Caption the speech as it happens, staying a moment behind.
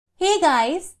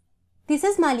guys, this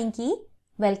is Malinki.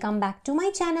 Welcome back to my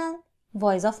channel,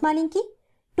 Voice of Malinki.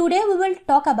 Today we will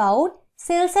talk about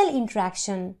cell-cell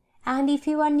interaction. And if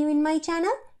you are new in my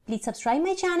channel, please subscribe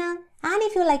my channel. And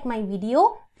if you like my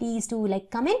video, please do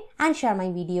like, comment and share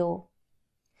my video.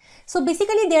 So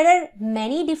basically there are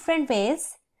many different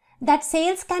ways that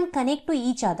cells can connect to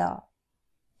each other,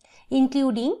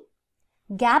 including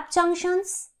gap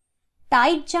junctions,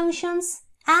 tight junctions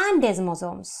and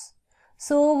desmosomes.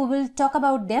 So we will talk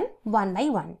about them one by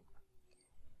one.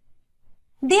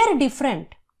 They are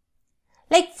different.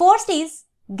 Like first is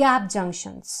gap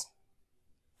junctions.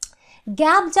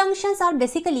 Gap junctions are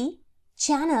basically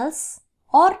channels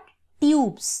or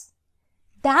tubes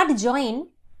that join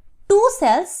two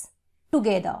cells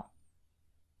together.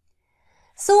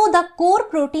 So the core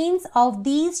proteins of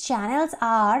these channels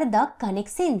are the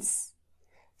connexins.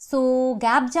 So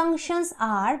gap junctions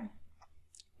are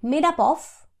made up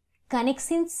of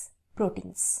connexins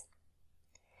proteins.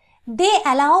 They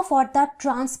allow for the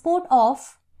transport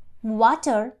of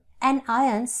water and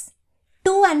ions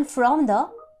to and from the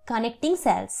connecting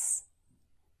cells.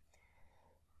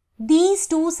 These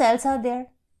two cells are there.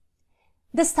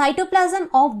 The cytoplasm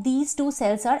of these two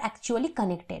cells are actually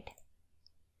connected.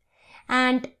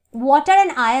 And water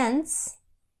and ions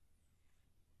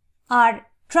are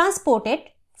transported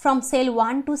from cell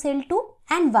 1 to cell 2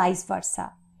 and vice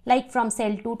versa, like from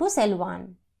cell 2 to cell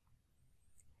 1.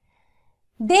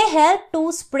 They help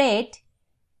to spread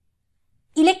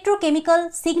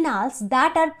electrochemical signals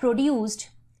that are produced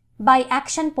by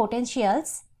action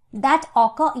potentials that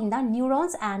occur in the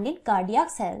neurons and in cardiac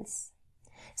cells.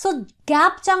 So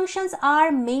gap junctions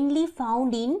are mainly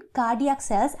found in cardiac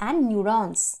cells and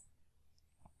neurons,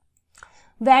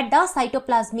 where the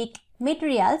cytoplasmic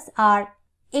materials are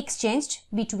exchanged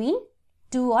between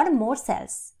two or more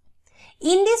cells.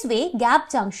 In this way,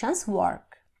 gap junctions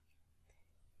work.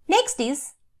 Next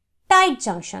is tight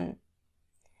junction.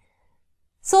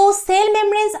 So cell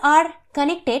membranes are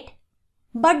connected,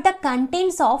 but the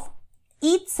contents of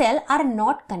each cell are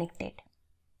not connected.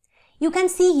 You can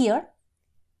see here,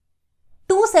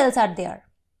 two cells are there.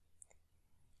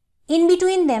 In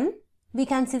between them, we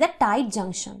can see the tight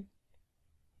junction.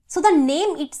 So the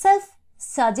name itself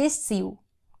suggests you,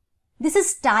 this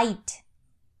is tight.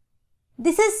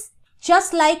 This is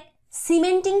just like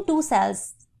cementing two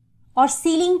cells or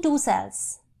sealing two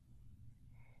cells.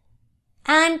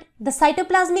 And the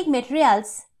cytoplasmic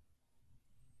materials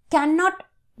cannot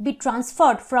be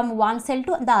transferred from one cell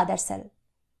to the other cell.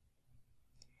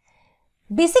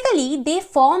 Basically, they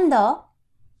form the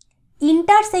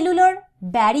intercellular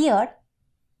barrier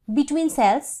between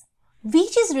cells,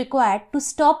 which is required to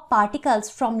stop particles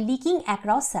from leaking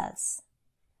across cells.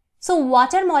 So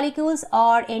water molecules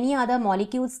or any other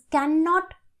molecules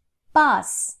cannot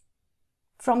pass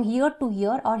from here to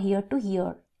here or here to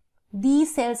here.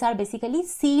 These cells are basically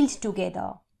sealed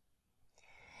together.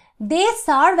 They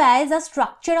serve as a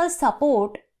structural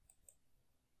support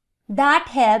that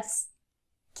helps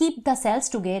keep the cells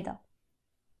together.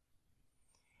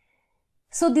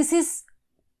 So this is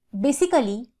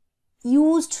basically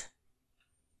used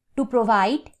to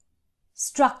provide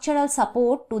structural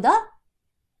support to the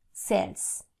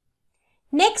cells.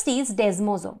 Next is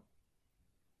desmosome.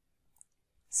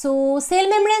 So cell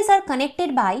membranes are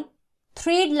connected by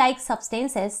thread-like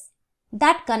substances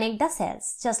that connect the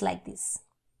cells, just like this.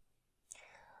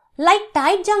 Like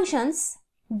tight junctions,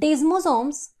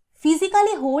 desmosomes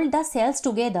physically hold the cells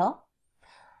together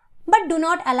but do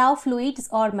not allow fluids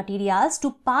or materials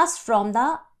to pass from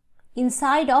the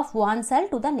inside of one cell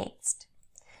to the next.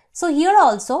 So here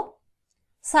also,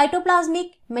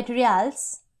 cytoplasmic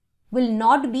materials will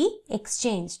not be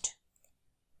exchanged.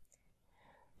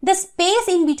 The space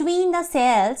in between the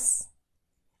cells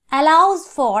allows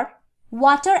for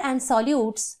water and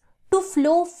solutes to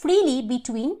flow freely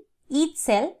between each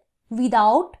cell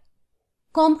without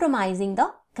compromising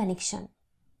the connection.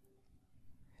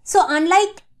 So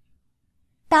unlike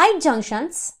tight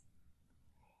junctions,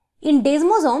 in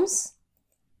desmosomes,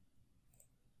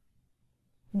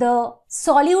 the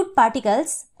solute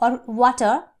particles or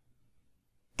water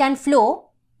can flow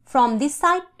from this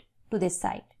side to this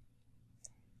side.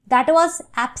 That was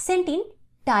absent in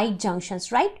tight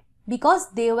junctions, right?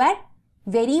 Because they were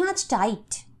very much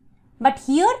tight. But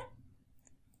here,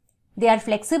 they are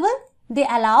flexible. They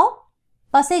allow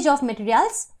passage of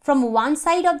materials from one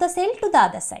side of the cell to the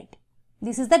other side.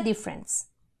 This is the difference.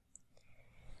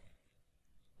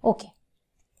 Okay.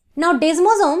 Now,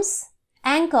 desmosomes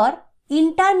anchor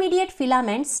intermediate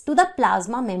filaments to the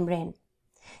plasma membrane.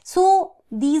 So,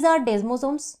 these are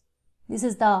desmosomes. This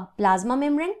is the plasma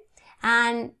membrane,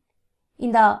 and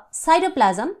in the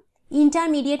cytoplasm,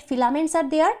 intermediate filaments are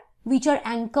there which are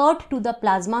anchored to the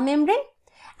plasma membrane,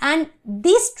 and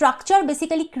this structure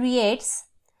basically creates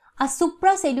a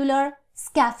supracellular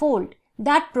scaffold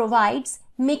that provides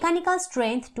mechanical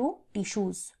strength to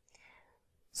tissues.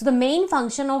 So the main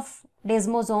function of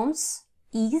desmosomes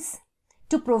is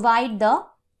to provide the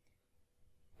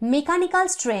mechanical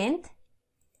strength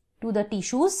to the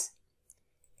tissues,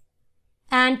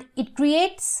 and it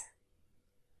creates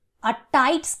a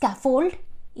tight scaffold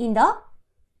in the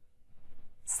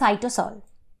cytosol.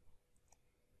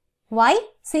 Why?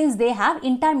 Since they have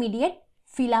intermediate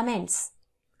filaments,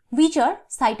 which are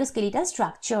cytoskeletal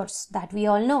structures that we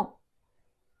all know.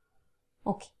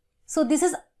 Okay, so this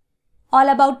is all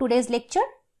about today's lecture.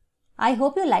 I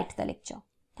hope you liked the lecture.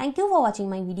 Thank you for watching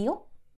my video.